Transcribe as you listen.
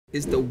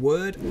Is the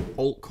word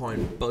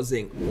altcoin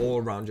buzzing all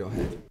around your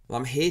head? Well,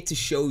 I'm here to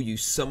show you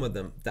some of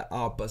them that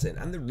are buzzing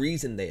and the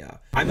reason they are.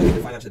 I'm not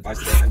giving financial advice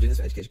today. I'm doing this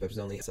for education purposes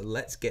only. So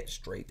let's get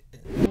straight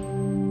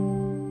in.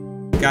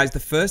 Guys,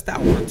 the first that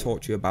I want to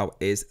talk to you about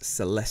is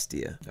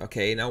Celestia.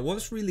 Okay, now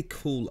what's really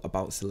cool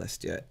about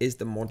Celestia is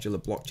the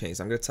modular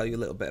blockchains. I'm going to tell you a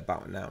little bit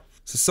about it now.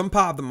 So some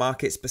part of the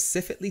market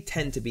specifically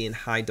tend to be in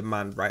high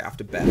demand right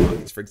after bear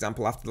markets. For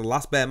example, after the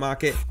last bear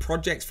market,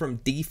 projects from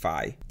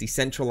DeFi,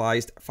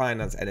 decentralized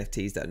finance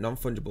NFTs that are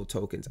non-fungible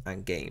tokens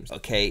and games,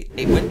 okay,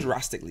 it went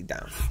drastically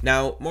down.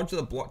 Now,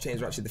 modular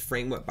blockchains are actually the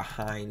framework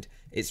behind.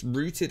 It's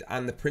rooted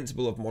on the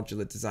principle of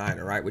modular design,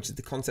 all right, which is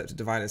the concept of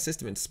dividing a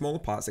system into smaller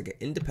parts that get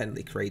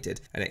independently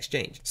created and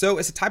exchanged. So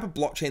it's a type of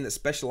blockchain that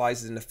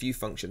specializes in a few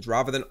functions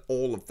rather than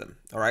all of them,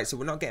 all right? So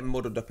we're not getting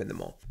muddled up in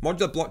them all.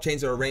 Modular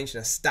blockchains are arranged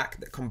in a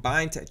stack that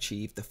combine to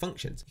achieve the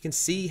functions. You can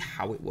see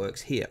how it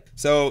works here.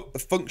 So the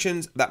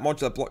functions that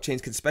modular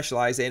blockchains can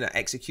specialize in are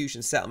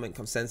execution, settlement,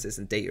 consensus,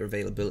 and data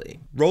availability.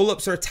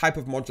 Rollups are a type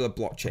of modular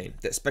blockchain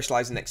that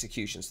specialize in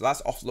execution. So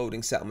that's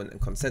offloading, settlement, and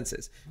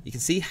consensus. You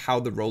can see how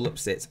the rollup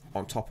sits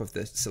on top of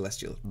the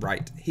Celestial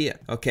right here.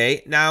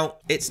 Okay, now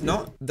it's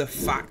not the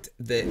fact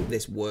that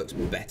this works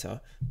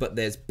better, but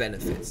there's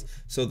benefits.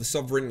 So the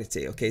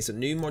sovereignty, okay, so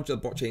new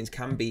modular blockchains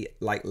can be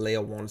like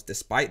layer ones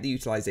despite the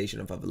utilization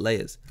of other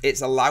layers.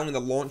 It's allowing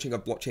the launching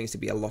of blockchains to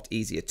be a lot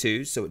easier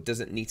too, so it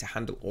doesn't need to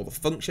handle all the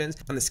functions,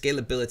 and the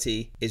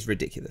scalability is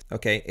ridiculous.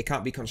 Okay, it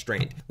can't be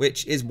constrained,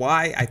 which is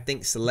why I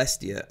think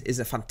Celestia is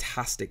a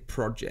fantastic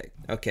project.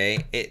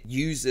 Okay, it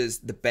uses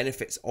the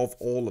benefits of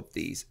all of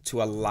these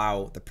to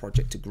allow the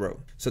project to grow.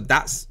 So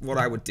that's what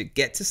I would do.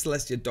 Get to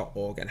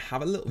celestia.org and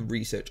have a little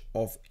research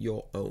of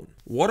your own.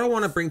 What I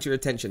want to bring to your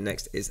attention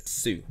next is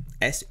Sui,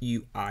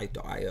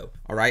 SUI.io.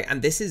 All right,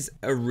 and this is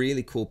a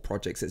really cool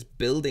project that's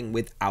building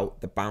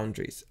without the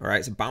boundaries. All right,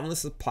 it's a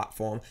boundless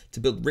platform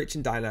to build rich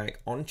and dynamic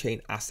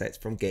on-chain assets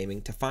from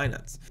gaming to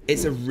finance.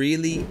 It's a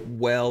really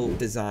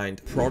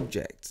well-designed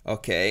project.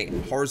 Okay,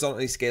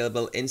 horizontally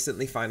scalable,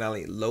 instantly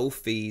finality, low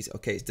fees.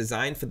 Okay, it's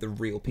designed for the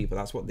real people.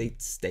 That's what they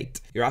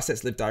state. Your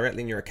assets live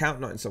directly in your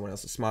account, not in someone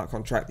else's smart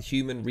contract. The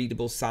human,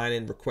 readable,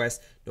 sign-in,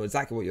 request, know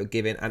exactly what you're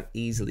given and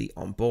easily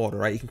on board.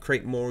 All right, you can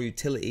create more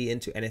utility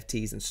into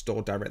NFTs and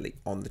store directly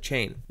on the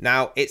chain.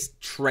 Now it's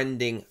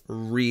trending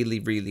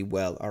really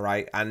well, all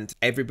right, and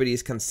everybody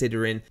is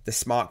considering the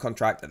smart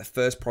contract at the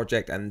first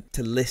project and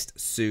to list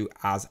Sui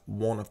as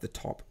one of the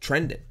top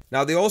trending.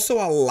 Now they also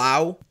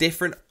allow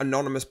different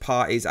anonymous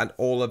parties and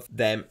all of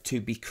them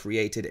to be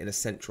created in a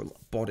central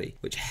body,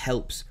 which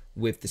helps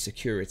with the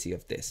security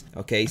of this.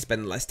 Okay,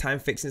 spend less time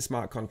fixing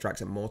smart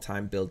contracts and more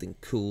time building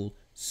cool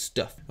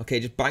stuff. Okay,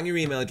 just bang your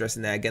email address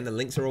in there. Again, the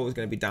links are always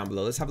going to be down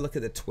below. Let's have a look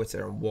at the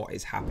Twitter and what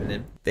is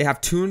happening. They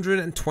have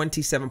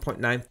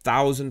 227.9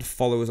 thousand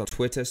followers on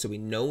Twitter, so we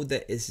know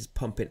that this is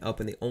pumping up,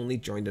 and they only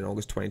joined in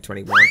August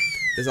 2021.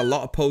 There's a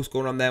lot of posts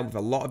going on there with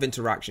a lot of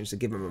interactions, so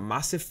give them a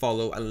massive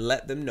follow and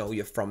let them know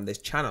you're from this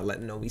channel. Let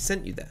them know we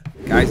sent you there.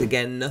 Guys,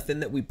 again, nothing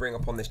that we bring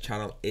up on this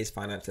channel is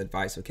financial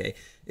advice, okay?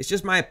 It's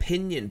just my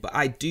opinion, but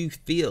I do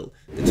feel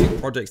the two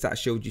projects that I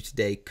showed you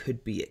today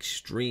could be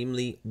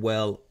extremely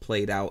well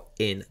played out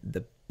in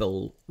the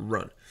bull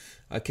run.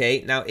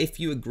 Okay, now if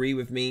you agree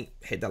with me,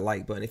 hit the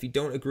like button. If you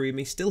don't agree with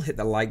me, still hit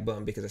the like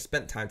button, because I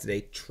spent time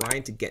today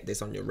trying to get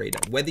this on your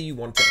radar, whether you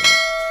want it or not.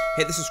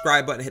 Hit the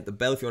subscribe button, hit the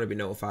bell if you want to be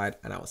notified,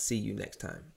 and I will see you next time.